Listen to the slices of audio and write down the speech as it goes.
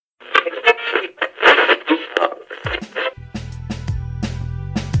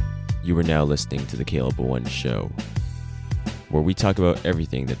You are now listening to the Caleb One Show, where we talk about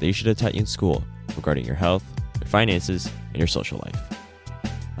everything that they should have taught you in school regarding your health, your finances, and your social life.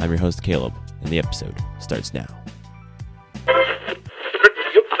 I'm your host, Caleb, and the episode starts now.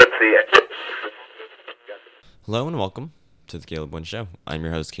 Hello and welcome to the Caleb One Show. I'm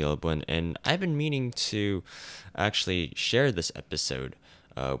your host, Caleb One, and I've been meaning to actually share this episode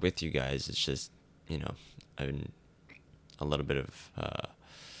with you guys. It's just, I've been a little bit of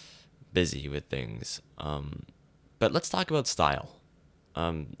busy with things. But let's talk about style.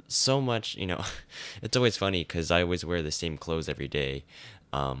 So much, it's always funny because I always wear the same clothes every day.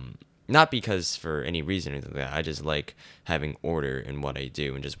 Not because for any reason or anything like that. I just like having order in what I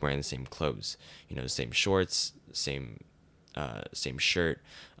do and just wearing the same clothes. Same shorts, same shirt.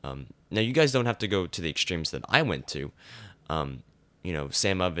 Now you guys don't have to go to the extremes that I went to.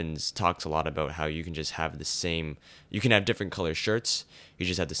 Sam Ovens talks a lot about how you can just have you can have different color shirts, you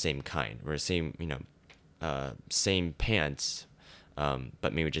just have the same kind, or same pants,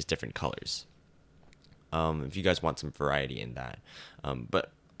 but maybe just different colors. If you guys want some variety in that.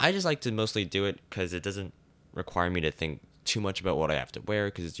 But I just like to mostly do it because it doesn't require me to think too much about what I have to wear,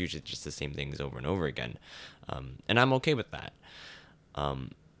 because it's usually just the same things over and over again. And I'm okay with that.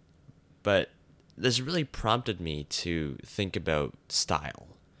 But this really prompted me to think about style.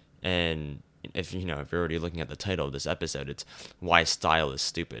 And if you're already looking at the title of this episode, it's why style is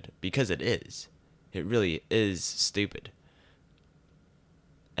stupid. Because it is. It really is stupid.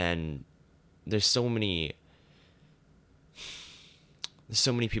 And there's so many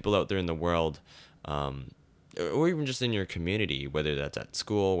people out there in the world, or even just in your community, whether that's at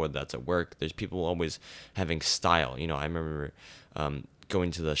school, whether that's at work. There's people always having style. I remember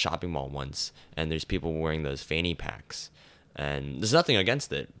going to the shopping mall once, and there's people wearing those fanny packs, and there's nothing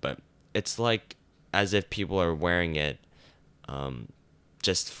against it, but it's like as if people are wearing it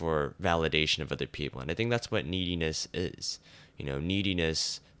just for validation of other people. And I think that's what neediness is.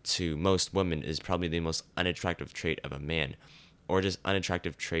 Neediness to most women is probably the most unattractive trait of a man, or just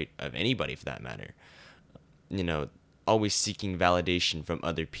unattractive trait of anybody for that matter. Always seeking validation from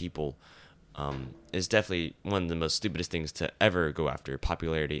other people is definitely one of the most stupidest things to ever go after.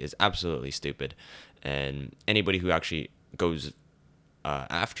 Popularity is absolutely stupid, and anybody who actually goes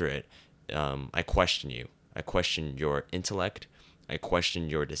after it, I question you. I question your intellect. I question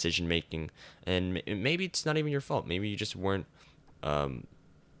your decision making, and maybe it's not even your fault. Maybe you just weren't.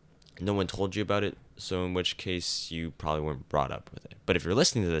 No one told you about it, so in which case you probably weren't brought up with it. But if you're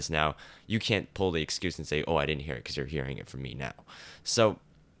listening to this now, you can't pull the excuse and say, "Oh, I didn't hear it," because you're hearing it from me now. So,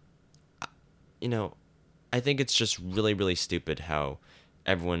 I think it's just really, really stupid how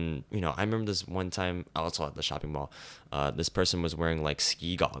everyone, I remember this one time, also at the shopping mall, this person was wearing like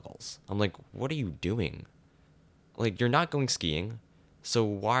ski goggles. I'm like, what are you doing? Like, you're not going skiing, so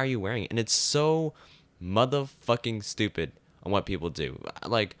why are you wearing it? And it's so motherfucking stupid on what people do.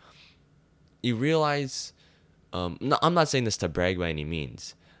 Like, you realize, no, I'm not saying this to brag by any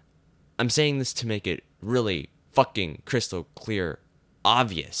means. I'm saying this to make it really fucking crystal clear,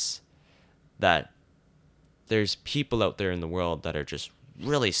 obvious, that there's people out there in the world that are just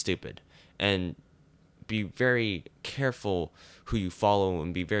really stupid. And be very careful who you follow,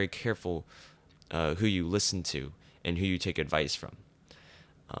 and be very careful who you listen to and who you take advice from.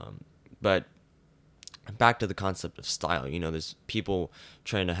 But back to the concept of style, there's people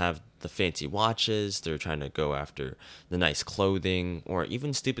trying to have the fancy watches, they're trying to go after the nice clothing, or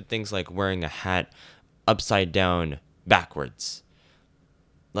even stupid things like wearing a hat upside down backwards.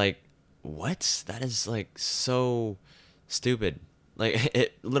 Like, what? That is like so stupid. Like,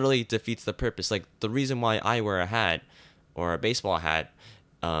 it literally defeats the purpose. Like, the reason why I wear a hat, or a baseball hat,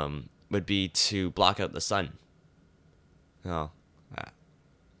 would be to block out the sun.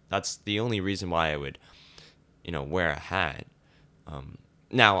 That's the only reason why I would wear a hat.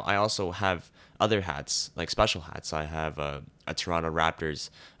 Now, I also have other hats, like special hats. I have a Toronto Raptors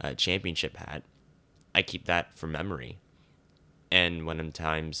championship hat. I keep that for memory. And when I'm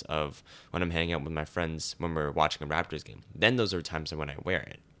hanging out with my friends, when we're watching a Raptors game, then those are times when I wear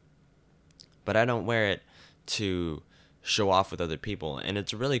it. But I don't wear it to show off with other people. And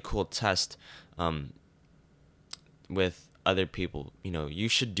it's a really cool test with other people. You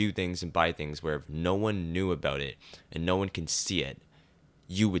should do things and buy things where if no one knew about it and no one can see it,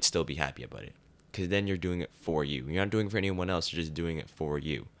 you would still be happy about it, because then you're doing it for you. You're not doing it for anyone else. You're just doing it for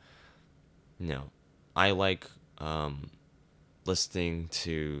you. I like listening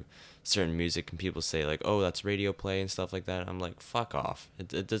to certain music, and people say like, "Oh, that's radio play" and stuff like that. I'm like, fuck off.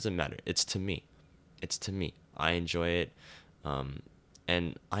 It doesn't matter. It's to me. I enjoy it,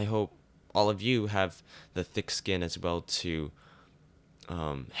 and I hope all of you have the thick skin as well to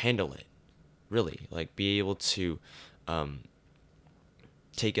handle it. Really, like, be able to um,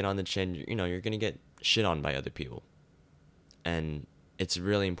 take it on the chin. You know, you're gonna get shit on by other people, and it's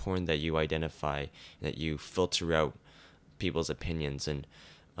really important that you identify, that you filter out people's opinions. And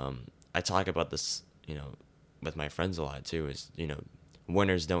I talk about this, with my friends a lot too. Is,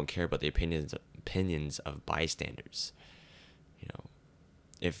 winners don't care about the opinions of bystanders. You know,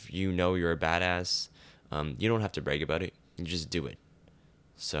 if you know you're a badass, you don't have to brag about it. You just do it.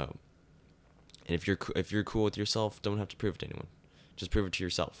 So, and if you're cool with yourself, don't have to prove it to anyone. Just prove it to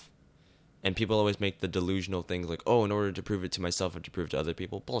yourself. And people always make the delusional things like, oh, in order to prove it to myself, I have to prove it to other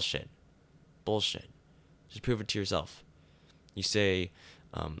people. Bullshit. Bullshit. Just prove it to yourself. You say,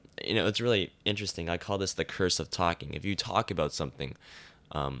 it's really interesting. I call this the curse of talking. If you talk about something,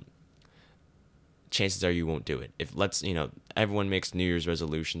 chances are you won't do it. Everyone makes New Year's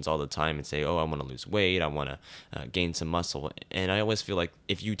resolutions all the time and say, oh, I want to lose weight, I want to gain some muscle. And I always feel like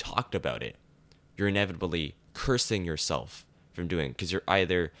if you talked about it, you're inevitably cursing yourself from doing it, because you're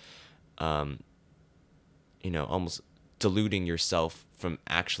either, almost deluding yourself from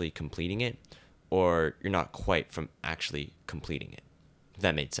actually completing it, or you're not quite from actually completing it. If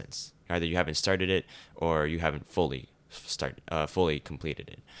that made sense. Either you haven't started it, or you haven't fully completed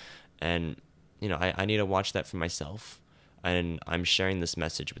it. And I need to watch that for myself, and I'm sharing this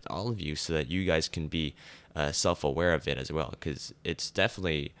message with all of you so that you guys can be self-aware of it as well, because it's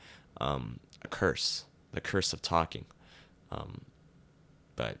definitely a curse, the curse of talking.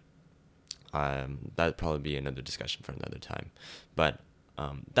 But that'd probably be another discussion for another time. But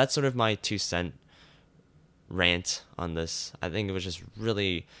that's sort of my 2 cent rant on this. I think it was just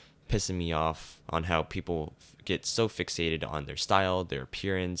really pissing me off on how people get so fixated on their style, their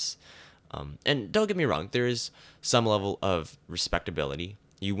appearance. And don't get me wrong, there is some level of respectability.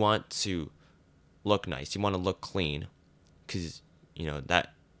 You want to look nice. You want to look clean, because,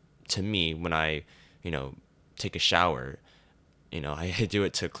 that, to me, when I, take a shower, I do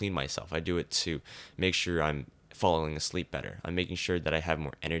it to clean myself. I do it to make sure I'm falling asleep better. I'm making sure that I have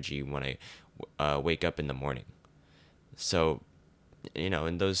more energy when I wake up in the morning. So,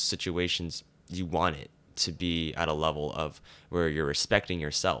 in those situations, you want it to be at a level of where you're respecting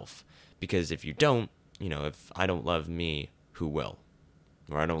yourself. Because if you don't, if I don't love me, who will?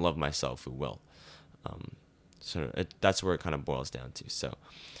 Or I don't love myself, who will? That's where it kind of boils down to. So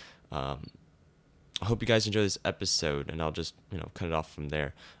I hope you guys enjoy this episode, and I'll just, cut it off from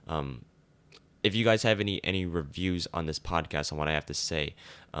there. If you guys have any reviews on this podcast on what I have to say,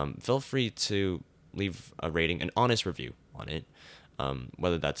 feel free to leave a rating, an honest review on it,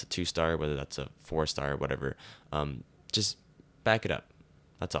 whether that's a 2-star, whether that's a 4-star, whatever. Just back it up.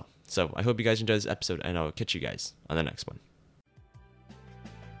 That's all. So I hope you guys enjoy this episode, and I'll catch you guys on the next one.